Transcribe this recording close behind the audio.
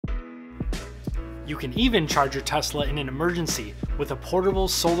You can even charge your Tesla in an emergency with a portable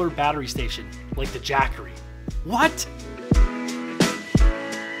solar battery station, like the Jackery. What?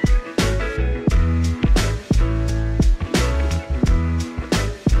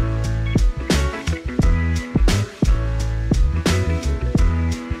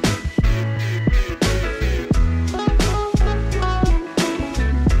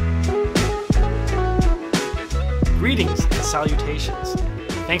 Greetings and salutations.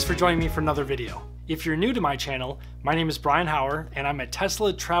 Thanks for joining me for another video. If you're new to my channel, my name is Bryan Hauer and I'm a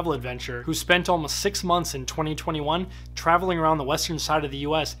Tesla travel adventurer who spent almost 6 months in 2021 traveling around the western side of the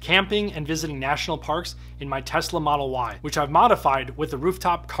US, camping and visiting national parks in my Tesla Model Y, which I've modified with a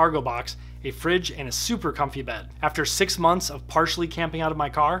rooftop cargo box, a fridge, and a super comfy bed. After 6 months of partially camping out of my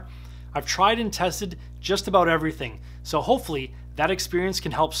car, I've tried and tested just about everything, so hopefully that experience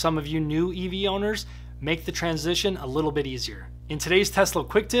can help some of you new EV owners make the transition a little bit easier. In today's Tesla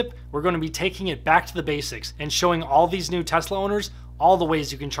Quick Tip, we're going to be taking it back to the basics and showing all these new Tesla owners all the ways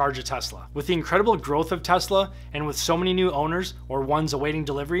you can charge a Tesla. With the incredible growth of Tesla and with so many new owners or ones awaiting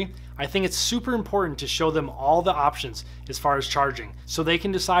delivery, I think it's super important to show them all the options as far as charging so they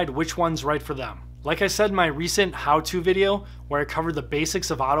can decide which one's right for them. Like I said in my recent how-to video where I covered the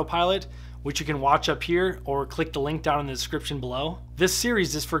basics of autopilot, which you can watch up here or click the link down in the description below. This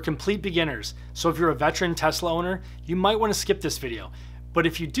series is for complete beginners, so if you're a veteran Tesla owner, you might want to skip this video. But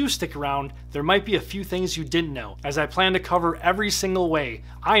if you do stick around, there might be a few things you didn't know, as I plan to cover every single way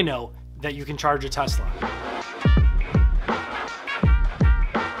I know that you can charge a Tesla.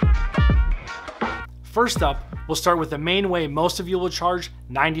 First up, we'll start with the main way most of you will charge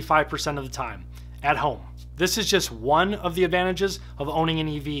 95% of the time, at home. This is just one of the advantages of owning an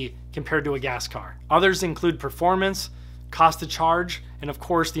EV compared to a gas car. Others include performance, cost to charge, and of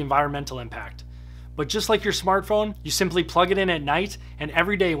course the environmental impact. But just like your smartphone, you simply plug it in at night, and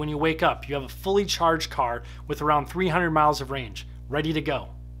every day when you wake up, you have a fully charged car with around 300 miles of range, ready to go.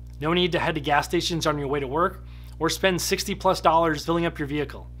 No need to head to gas stations on your way to work, or spend $60+ filling up your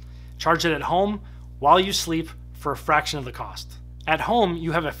vehicle. Charge it at home while you sleep for a fraction of the cost. At home,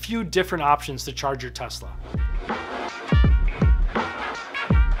 you have a few different options to charge your Tesla.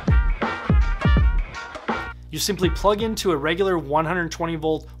 You simply plug into a regular 120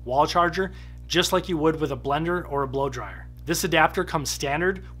 volt wall charger just like you would with a blender or a blow dryer. This adapter comes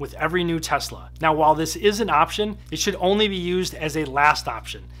standard with every new Tesla. Now, while this is an option, it should only be used as a last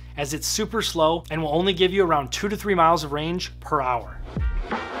option, as it's super slow and will only give you around 2 to 3 miles of range per hour.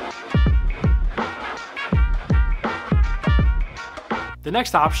 The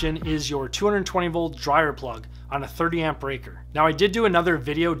next option is your 220 volt dryer plug on a 30 amp breaker. Now, I did do another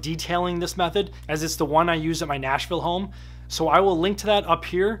video detailing this method as it's the one I use at my Nashville home, so I will link to that up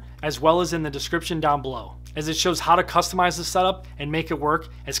here as well as in the description down below, as it shows how to customize the setup and make it work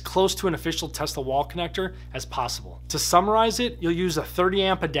as close to an official Tesla wall connector as possible. To summarize it, you'll use a 30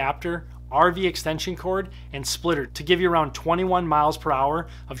 amp adapter, RV extension cord, and splitter to give you around 21 miles per hour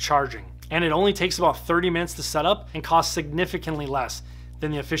of charging. And it only takes about 30 minutes to set up and costs significantly less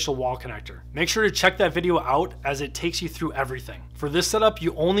than the official wall connector. Make sure to check that video out as it takes you through everything. For this setup,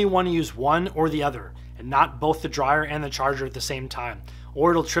 you only want to use one or the other and not both the dryer and the charger at the same time, or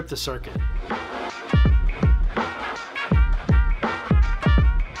it'll trip the circuit.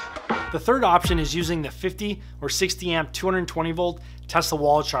 The third option is using the 50 or 60 amp 220 volt Tesla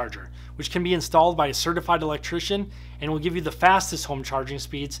wall charger, which can be installed by a certified electrician and will give you the fastest home charging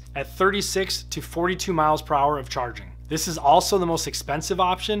speeds at 36 to 42 miles per hour of charging. This is also the most expensive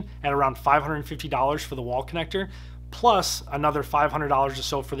option at around $550 for the wall connector, plus another $500 or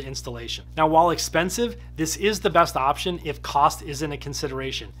so for the installation. Now, while expensive, this is the best option if cost isn't a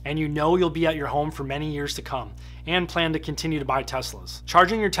consideration, and you know you'll be at your home for many years to come, and plan to continue to buy Teslas.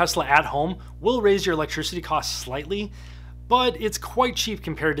 Charging your Tesla at home will raise your electricity costs slightly, but it's quite cheap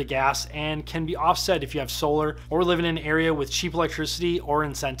compared to gas and can be offset if you have solar or live in an area with cheap electricity or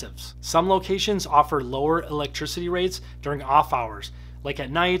incentives. Some locations offer lower electricity rates during off hours, like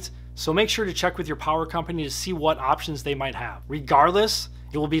at night, so make sure to check with your power company to see what options they might have. Regardless,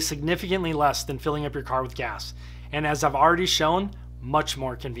 it will be significantly less than filling up your car with gas, and as I've already shown, much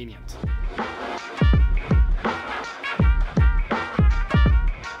more convenient.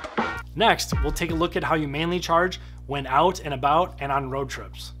 Next, we'll take a look at how you mainly charge when out and about and on road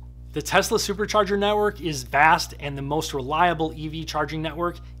trips. The Tesla Supercharger Network is vast and the most reliable EV charging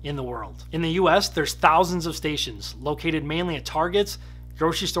network in the world. In the US, there's thousands of stations located mainly at Targets,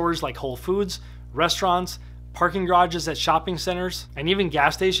 grocery stores like Whole Foods, restaurants, parking garages at shopping centers, and even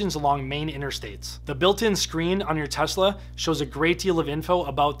gas stations along main interstates. The built-in screen on your Tesla shows a great deal of info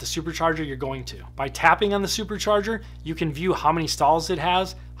about the supercharger you're going to. By tapping on the supercharger, you can view how many stalls it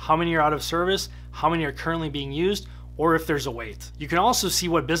has, how many are out of service, how many are currently being used, or if there's a wait. You can also see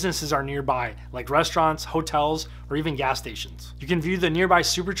what businesses are nearby, like restaurants, hotels, or even gas stations. You can view the nearby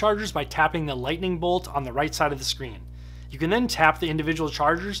superchargers by tapping the lightning bolt on the right side of the screen. You can then tap the individual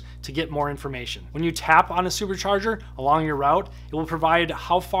chargers to get more information. When you tap on a supercharger along your route, it will provide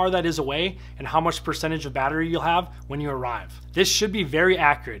how far that is away and how much percentage of battery you'll have when you arrive. This should be very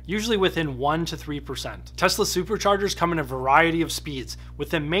accurate, usually within 1 to 3%. Tesla superchargers come in a variety of speeds, with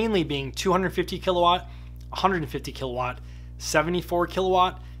them mainly being 250 kilowatt, 150 kilowatt, 74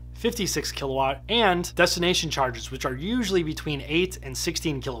 kilowatt, 56 kilowatt, and destination chargers, which are usually between 8 and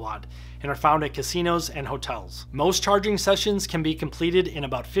 16 kilowatt and are found at casinos and hotels. Most charging sessions can be completed in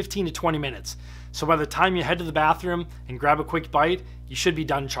about 15 to 20 minutes. So by the time you head to the bathroom and grab a quick bite, you should be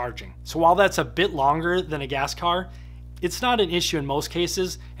done charging. So while that's a bit longer than a gas car, it's not an issue in most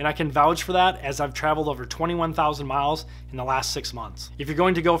cases, and I can vouch for that as I've traveled over 21,000 miles in the last 6 months. If you're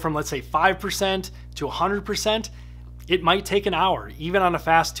going to go from, let's say, 5% to 100%, it might take an hour, even on a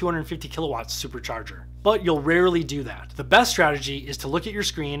fast 250 kilowatt supercharger. But you'll rarely do that. The best strategy is to look at your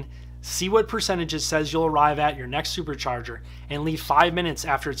screen, see what percentage it says you'll arrive at your next supercharger, and leave 5 minutes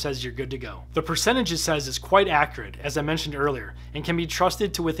after it says you're good to go. The percentage it says is quite accurate, as I mentioned earlier, and can be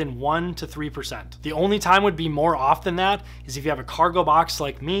trusted to within 1 to 3%. The only time would be more off than that is if you have a cargo box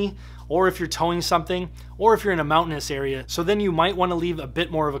like me, or if you're towing something, or if you're in a mountainous area, so then you might want to leave a bit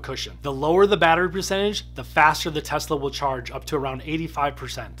more of a cushion. The lower the battery percentage, the faster the Tesla will charge, up to around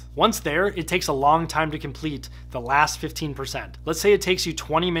 85%. Once there, it takes a long time to complete the last 15%. Let's say it takes you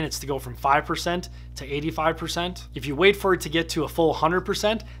 20 minutes to go from 5% to 85%. If you wait for it to get to a full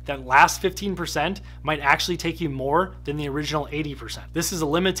 100%, that last 15% might actually take you more than the original 80%. This is a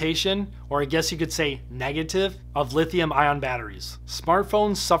limitation, or I guess you could say negative, of lithium-ion batteries.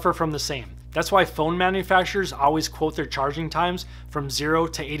 Smartphones suffer from the same. That's why phone manufacturers always quote their charging times from 0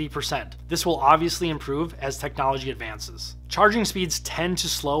 to 80%. This will obviously improve as technology advances. Charging speeds tend to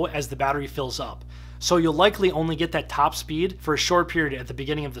slow as the battery fills up, so you'll likely only get that top speed for a short period at the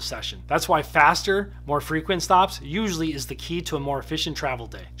beginning of the session. That's why faster, more frequent stops usually is the key to a more efficient travel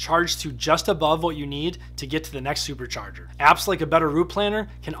day. Charge to just above what you need to get to the next supercharger. Apps like a better route planner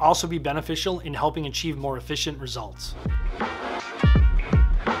can also be beneficial in helping achieve more efficient results.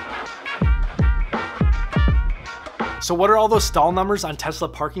 So what are all those stall numbers on Tesla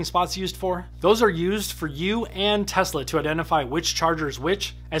parking spots used for? Those are used for you and Tesla to identify which charger is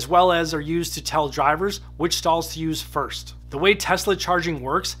which, as well as are used to tell drivers which stalls to use first. The way Tesla charging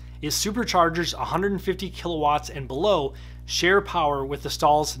works is superchargers 150 kilowatts and below share power with the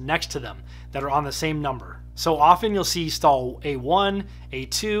stalls next to them that are on the same number. So often you'll see stall A1,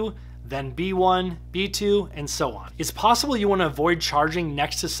 A2, then B1, B2, and so on. It's possible you want to avoid charging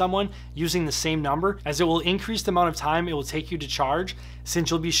next to someone using the same number, as it will increase the amount of time it will take you to charge, since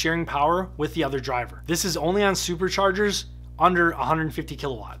you'll be sharing power with the other driver. This is only on superchargers under 150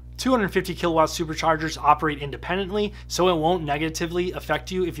 kilowatt. 250 kilowatt superchargers operate independently, so it won't negatively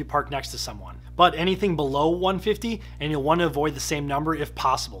affect you if you park next to someone. But anything below 150, and you'll want to avoid the same number if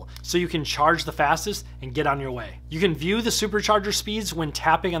possible, so you can charge the fastest and get on your way. You can view the supercharger speeds when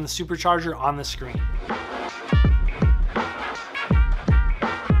tapping on the supercharger on the screen.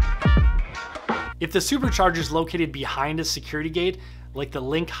 If the supercharger is located behind a security gate, like the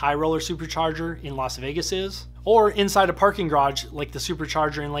Link High Roller supercharger in Las Vegas is, or inside a parking garage like the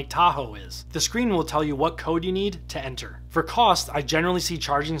supercharger in Lake Tahoe is, the screen will tell you what code you need to enter. For cost, I generally see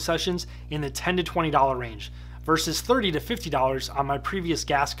charging sessions in the $10 to $20 range, versus $30 to $50 on my previous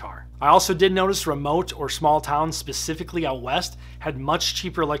gas car. I also did notice remote or small towns, specifically out west, had much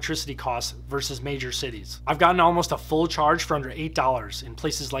cheaper electricity costs versus major cities. I've gotten almost a full charge for under $8 in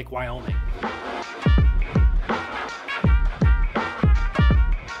places like Wyoming.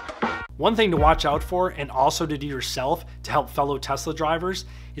 One thing to watch out for, and also to do yourself to help fellow Tesla drivers,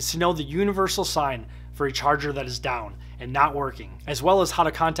 is to know the universal sign for a charger that is down and not working, as well as how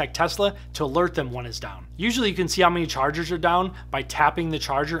to contact Tesla to alert them when it's down. Usually you can see how many chargers are down by tapping the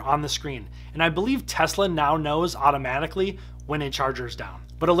charger on the screen, and I believe Tesla now knows automatically when a charger is down.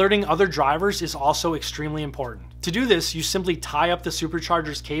 But alerting other drivers is also extremely important. To do this, you simply tie up the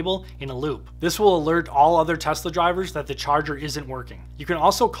supercharger's cable in a loop. This will alert all other Tesla drivers that the charger isn't working. You can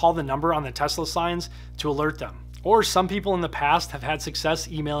also call the number on the Tesla signs to alert them. Or some people in the past have had success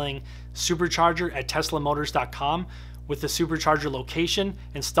emailing supercharger@teslamotors.com with the supercharger location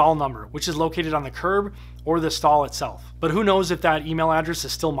and stall number, which is located on the curb or the stall itself. But who knows if that email address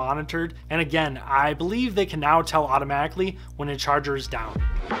is still monitored? And again, I believe they can now tell automatically when a charger is down.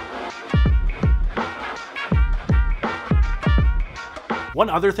 One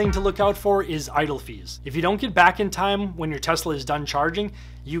other thing to look out for is idle fees. If you don't get back in time when your Tesla is done charging,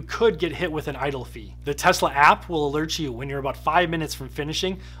 you could get hit with an idle fee. The Tesla app will alert you when you're about 5 minutes from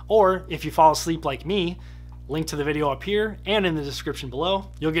finishing, or if you fall asleep like me, link to the video up here and in the description below,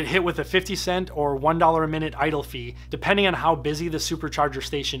 you'll get hit with a 50-cent or $1 a minute idle fee, depending on how busy the supercharger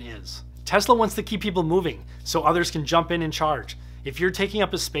station is. Tesla wants to keep people moving so others can jump in and charge. If you're taking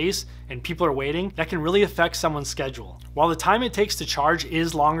up a space and people are waiting, that can really affect someone's schedule. While the time it takes to charge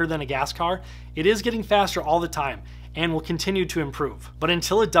is longer than a gas car, it is getting faster all the time and will continue to improve. But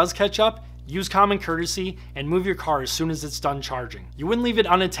until it does catch up, use common courtesy and move your car as soon as it's done charging. You wouldn't leave it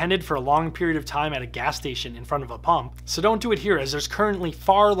unattended for a long period of time at a gas station in front of a pump, so don't do it here as there's currently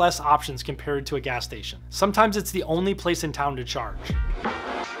far less options compared to a gas station. Sometimes it's the only place in town to charge.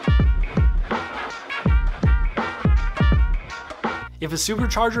 If a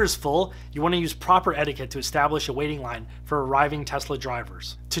supercharger is full, you want to use proper etiquette to establish a waiting line for arriving Tesla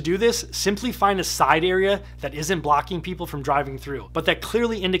drivers. To do this, simply find a side area that isn't blocking people from driving through, but that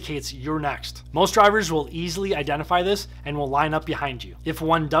clearly indicates you're next. Most drivers will easily identify this and will line up behind you. If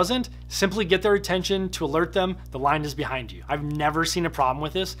one doesn't, simply get their attention to alert them the line is behind you. I've never seen a problem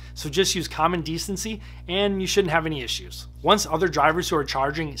with this, so just use common decency and you shouldn't have any issues. Once other drivers who are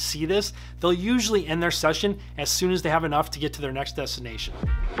charging see this, they'll usually end their session as soon as they have enough to get to their next destination.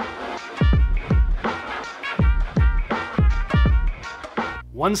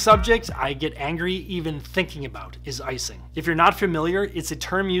 One subject I get angry even thinking about is icing. If you're not familiar, it's a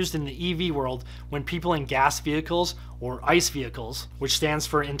term used in the EV world when people in gas vehicles or ICE vehicles, which stands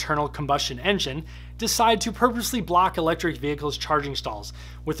for internal combustion engine, decide to purposely block electric vehicles' charging stalls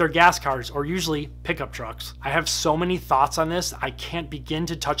with their gas cars or usually pickup trucks. I have so many thoughts on this, I can't begin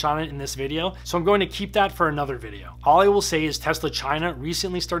to touch on it in this video, so I'm going to keep that for another video. All I will say is Tesla China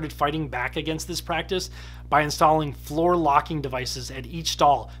recently started fighting back against this practice by installing floor locking devices at each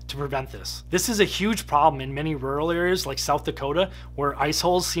stall to prevent this. This is a huge problem in many rural areas like South Dakota, where ice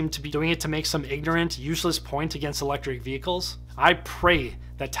holes seem to be doing it to make some ignorant, useless point against electric vehicles. I pray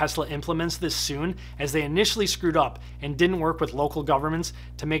that Tesla implements this soon, as they initially screwed up and didn't work with local governments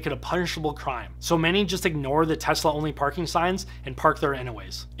to make it a punishable crime. So many just ignore the Tesla only parking signs and park there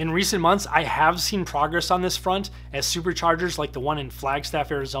anyways. In recent months, I have seen progress on this front, as superchargers like the one in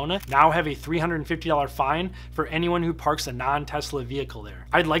Flagstaff, Arizona now have a $350 fine for anyone who parks a non-Tesla vehicle there.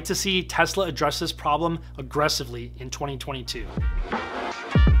 I'd like to see Tesla address this problem aggressively in 2022.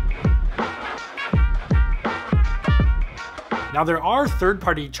 Now there are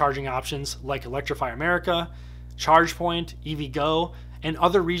third-party charging options like Electrify America, ChargePoint, EVgo, and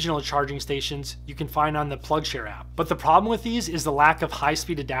other regional charging stations you can find on the PlugShare app. But the problem with these is the lack of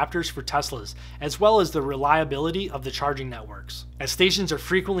high-speed adapters for Teslas, as well as the reliability of the charging networks, as stations are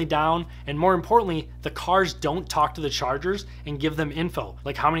frequently down, and more importantly, the cars don't talk to the chargers and give them info,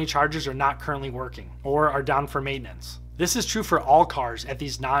 like how many chargers are not currently working or are down for maintenance. This is true for all cars at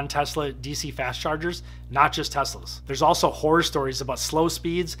these non-Tesla DC fast chargers, not just Teslas. There's also horror stories about slow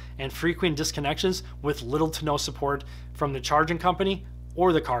speeds and frequent disconnections with little to no support from the charging company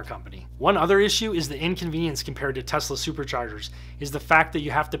or the car company. One other issue is the inconvenience compared to Tesla superchargers is the fact that you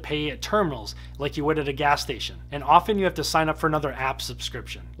have to pay at terminals like you would at a gas station, and often you have to sign up for another app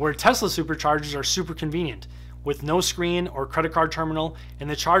subscription. Where Tesla superchargers are super convenient, with no screen or credit card terminal, and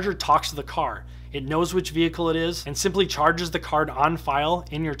the charger talks to the car. It knows which vehicle it is and simply charges the card on file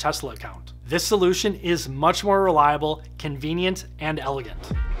in your Tesla account. This solution is much more reliable, convenient, and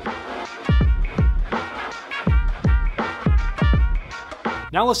elegant.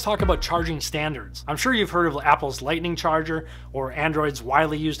 Now let's talk about charging standards. I'm sure you've heard of Apple's Lightning charger or Android's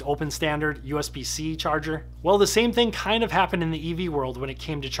widely used open standard USB-C charger. Well, the same thing kind of happened in the EV world when it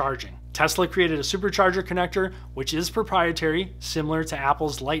came to charging. Tesla created a supercharger connector, which is proprietary, similar to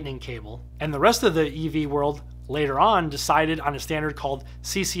Apple's Lightning cable, and the rest of the EV world later on decided on a standard called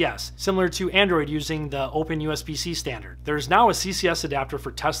CCS, similar to Android using the open USB-C standard. There is now a CCS adapter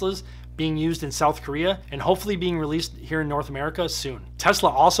for Teslas being used in South Korea and hopefully being released here in North America soon. Tesla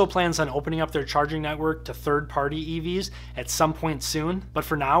also plans on opening up their charging network to third-party EVs at some point soon, but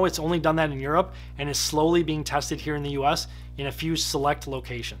for now it's only done that in Europe and is slowly being tested here in the US in a few select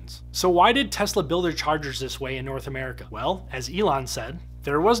locations. So why did Tesla build their chargers this way in North America? Well, as Elon said,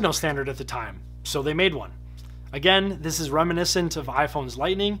 there was no standard at the time, so they made one. Again, this is reminiscent of iPhone's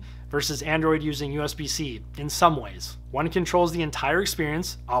Lightning versus Android using USB-C in some ways. One controls the entire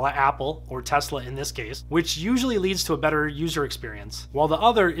experience, a la Apple or Tesla in this case, which usually leads to a better user experience, while the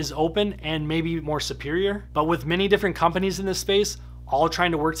other is open and maybe more superior. But with many different companies in this space, all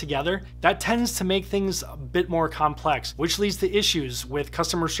trying to work together, that tends to make things a bit more complex, which leads to issues with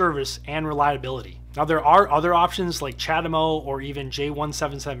customer service and reliability. Now, there are other options like CHAdeMO or even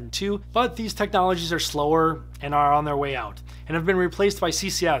J1772, but these technologies are slower and are on their way out, and have been replaced by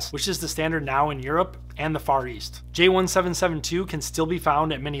CCS, which is the standard now in Europe and the Far East. J1772 can still be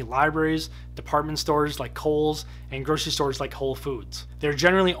found at many libraries, department stores like Kohl's, and grocery stores like Whole Foods. They're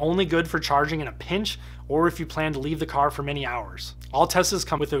generally only good for charging in a pinch or if you plan to leave the car for many hours. All Teslas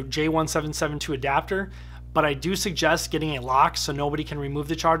come with a J1772 adapter, but I do suggest getting a lock so nobody can remove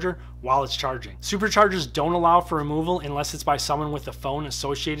the charger while it's charging. Superchargers don't allow for removal unless it's by someone with a phone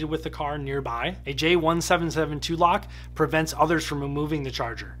associated with the car nearby. A J1772 lock prevents others from removing the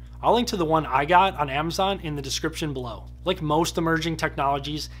charger. I'll link to the one I got on Amazon in the description below. Like most emerging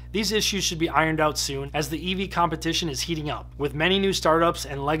technologies, these issues should be ironed out soon as the EV competition is heating up, with many new startups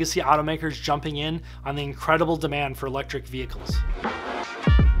and legacy automakers jumping in on the incredible demand for electric vehicles.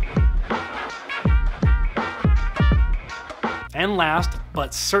 And last,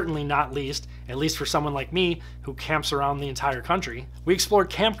 but certainly not least, at least for someone like me who camps around the entire country, we explored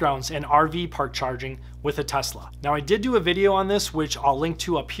campgrounds and RV park charging with a Tesla. Now, I did do a video on this, which I'll link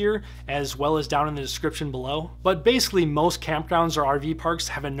to up here as well as down in the description below. But basically, most campgrounds or RV parks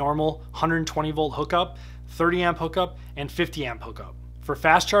have a normal 120 volt hookup, 30 amp hookup, and 50 amp hookup. For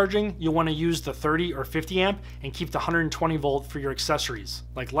fast charging, you'll want to use the 30 or 50 amp and keep the 120 volt for your accessories,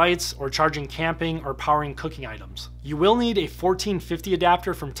 like lights or charging camping or powering cooking items. You will need a 1450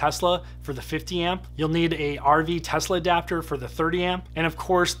 adapter from Tesla for the 50 amp. You'll need a RV Tesla adapter for the 30 amp. And of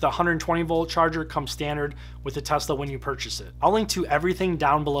course, the 120 volt charger comes standard with the Tesla when you purchase it. I'll link to everything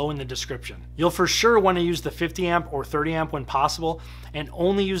down below in the description. You'll for sure want to use the 50 amp or 30 amp when possible, and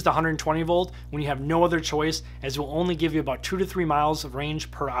only use the 120 volt when you have no other choice, as it will only give you about 2 to 3 miles of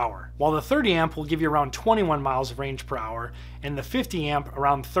range per hour. While the 30 amp will give you around 21 miles of range per hour, and the 50 amp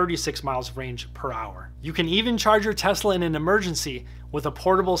around 36 miles of range per hour. You can even charge your Tesla in an emergency with a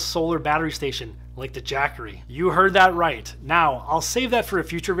portable solar battery station like the Jackery. You heard that right. Now, I'll save that for a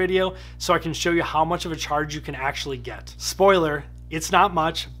future video so I can show you how much of a charge you can actually get. Spoiler, it's not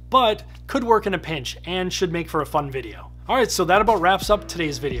much, but could work in a pinch and should make for a fun video. Alright, so that about wraps up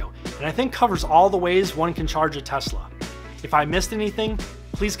today's video, and I think covers all the ways one can charge a Tesla. If I missed anything,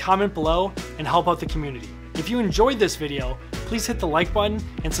 please comment below and help out the community. If you enjoyed this video, please hit the like button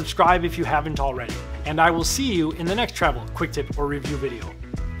and subscribe if you haven't already. And I will see you in the next travel, quick tip, or review video.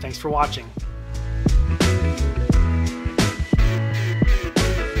 Thanks for watching.